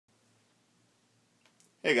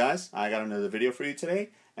Hey guys, I got another video for you today,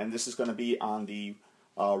 and this is going to be on the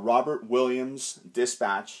Robert Williams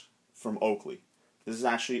Dispatch from Oakley. This is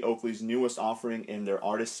actually Oakley's newest offering in their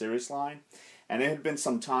Artist Series line, and it had been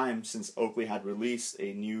some time since Oakley had released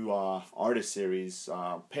a new Artist Series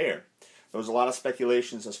pair. There was a lot of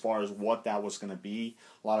speculations as far as what that was going to be.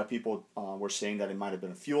 A lot of people were saying that it might have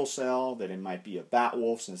been a fuel cell, that it might be a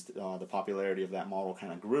Batwolf, since the popularity of that model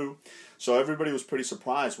kind of grew. So everybody was pretty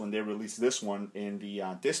surprised when they released this one in the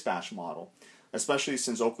Dispatch model, especially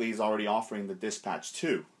since Oakley is already offering the Dispatch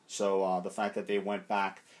 2. So the fact that they went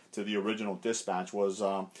back to the original Dispatch was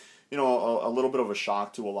a little bit of a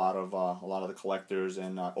shock to a lot of the collectors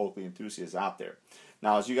and Oakley enthusiasts out there.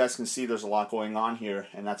 Now, as you guys can see, there's a lot going on here,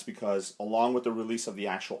 and that's because along with the release of the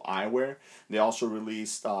actual eyewear, they also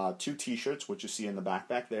released two T-shirts, which you see in the back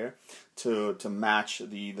there, to match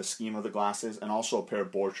the scheme of the glasses, and also a pair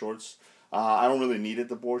of board shorts. I don't really needed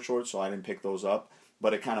the board shorts, so I didn't pick those up,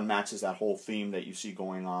 but it kind of matches that whole theme that you see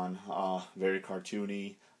going on, very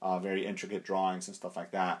cartoony, very intricate drawings and stuff like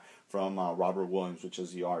that from Robert Williams, which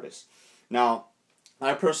is the artist. Now,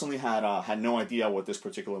 I personally had no idea what this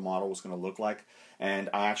particular model was going to look like, and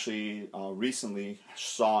I actually recently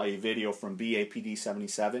saw a video from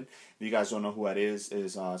BAPD77. If you guys don't know who that is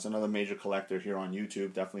it's another major collector here on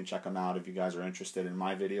YouTube. Definitely check him out if you guys are interested in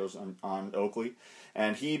my videos on Oakley.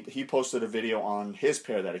 And he posted a video on his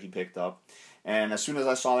pair that he picked up, and as soon as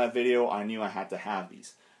I saw that video, I knew I had to have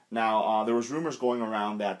these. Now, there was rumors going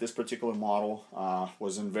around that this particular model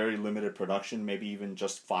was in very limited production, maybe even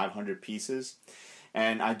just 500 pieces.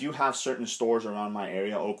 And I do have certain stores around my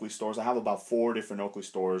area, Oakley stores. I have about 4 different Oakley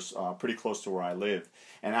stores pretty close to where I live.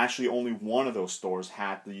 And actually only one of those stores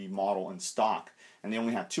had the model in stock. And they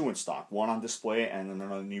only had 2 in stock, one on display and then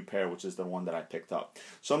another new pair, which is the one that I picked up.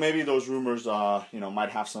 So maybe those rumors might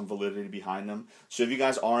have some validity behind them. So if you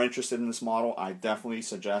guys are interested in this model, I definitely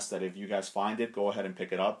suggest that if you guys find it, go ahead and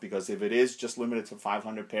pick it up, because if it is just limited to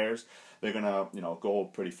 500 pairs, they're going to go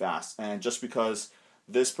pretty fast. And just because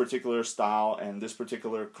this particular style and this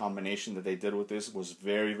particular combination that they did with this was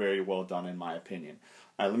very, very well done in my opinion.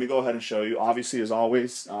 All right, let me go ahead and show you. Obviously, as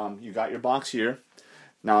always, you got your box here.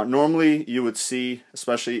 Now, normally you would see,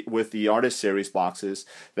 especially with the Artist Series boxes,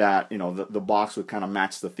 that the box would kind of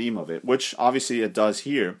match the theme of it, which obviously it does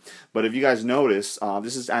here. But if you guys notice,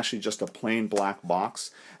 this is actually just a plain black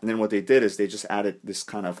box, and then what they did is they just added this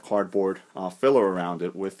kind of cardboard filler around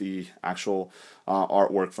it with the actual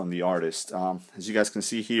artwork from the artist. As you guys can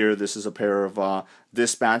see here, this is a pair of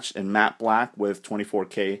Dispatch in matte black with 24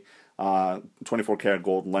 karat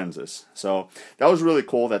gold lenses. So that was really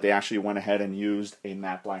cool that they actually went ahead and used a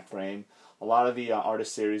matte black frame. A lot of the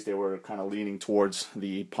Artist Series, they were kind of leaning towards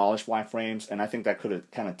the polished black frames, and I think that could have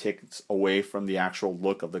kind of taken away from the actual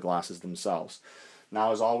look of the glasses themselves.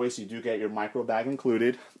 Now, as always, you do get your micro bag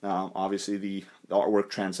included. Obviously, the artwork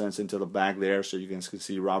transcends into the bag there, so you can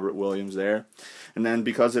see Robert Williams there. And then,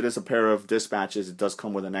 because it is a pair of Dispatches, it does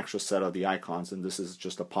come with an extra set of the icons, and this is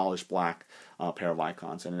just a polished black pair of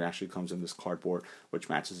icons, and it actually comes in this cardboard, which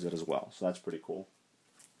matches it as well. So that's pretty cool.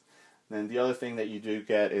 Then the other thing that you do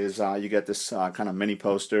get is you get this kind of mini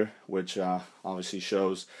poster, which obviously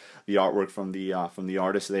shows the artwork from the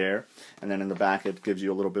artist there, and then in the back it gives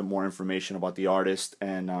you a little bit more information about the artist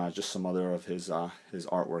and just some other of his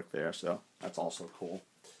artwork there. So that's also cool.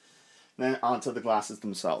 Then onto the glasses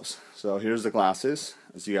themselves. So here's the glasses.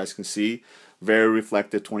 As you guys can see, very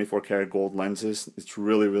reflective 24 karat gold lenses. It's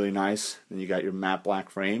really, really nice. And you got your matte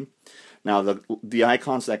black frame. Now the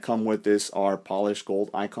icons that come with this are polished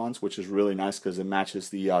gold icons, which is really nice because it matches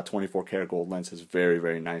the 24 karat gold lenses very,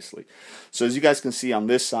 very nicely. So as you guys can see on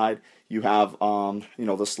this side, you have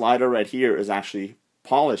the slider right here is actually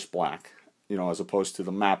polished black, as opposed to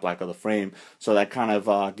the matte black of the frame. So that kind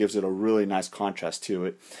of gives it a really nice contrast to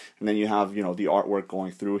it. And then you have the artwork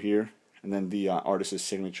going through here, and then the artist's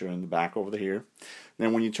signature in the back over here.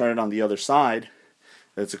 Then when you turn it on the other side,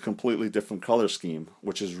 it's a completely different color scheme,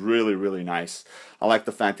 which is really, really nice. I like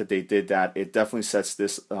the fact that they did that. It definitely sets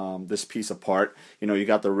this this piece apart. You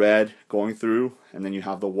got the red going through, and then you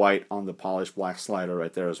have the white on the polished black slider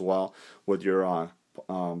right there as well, with your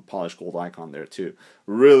polished gold icon there too.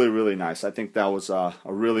 Really, really nice. I think that was a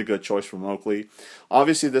really good choice from Oakley.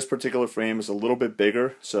 Obviously, this particular frame is a little bit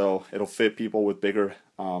bigger, so it'll fit people with bigger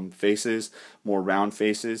faces, more round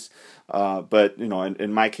faces. But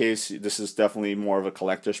in my case, this is definitely more of a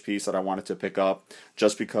collector's piece that I wanted to pick up,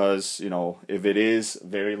 just because if it is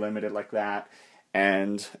very limited like that,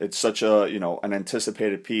 and it's such a an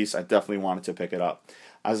anticipated piece, I definitely wanted to pick it up.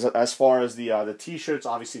 As far as the t-shirts,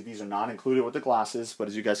 obviously these are not included with the glasses, but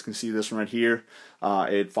as you guys can see, this one right here,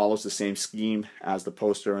 it follows the same scheme as the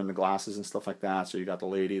poster and the glasses and stuff like that. So you got the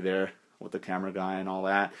lady there with the camera guy and all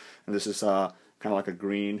that, and this is kind of like a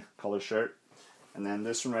green color shirt. And then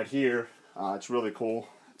this one right here, it's really cool.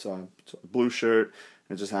 It's a blue shirt.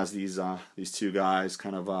 It just has these two guys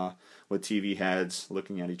kind of with TV heads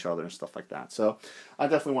looking at each other and stuff like that. So I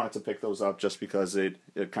definitely wanted to pick those up just because it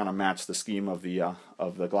kind of matched the scheme of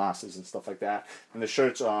the glasses and stuff like that. And the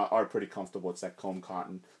shirts are pretty comfortable. It's that comb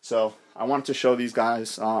cotton. So I wanted to show these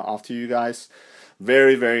guys off to you guys.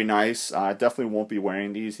 Very, very nice. I definitely won't be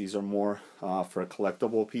wearing these. These are more for a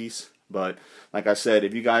collectible piece. But like I said,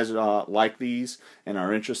 if you guys like these and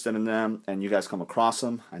are interested in them and you guys come across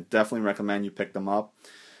them, I definitely recommend you pick them up.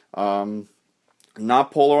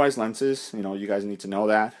 Not polarized lenses, you know, you guys need to know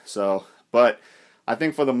that. So, but I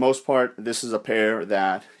think for the most part, this is a pair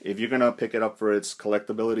that if you're going to pick it up for its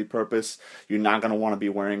collectability purpose, you're not going to want to be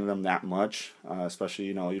wearing them that much, especially,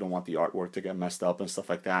 you know, you don't want the artwork to get messed up and stuff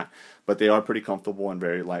like that. But they are pretty comfortable and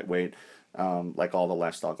very lightweight. Like all the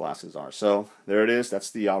lifestyle glasses are. So there it is.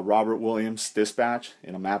 That's the Robert Williams Dispatch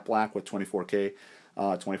in a matte black with 24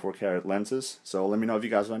 karat lenses. So let me know if you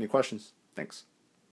guys have any questions. Thanks.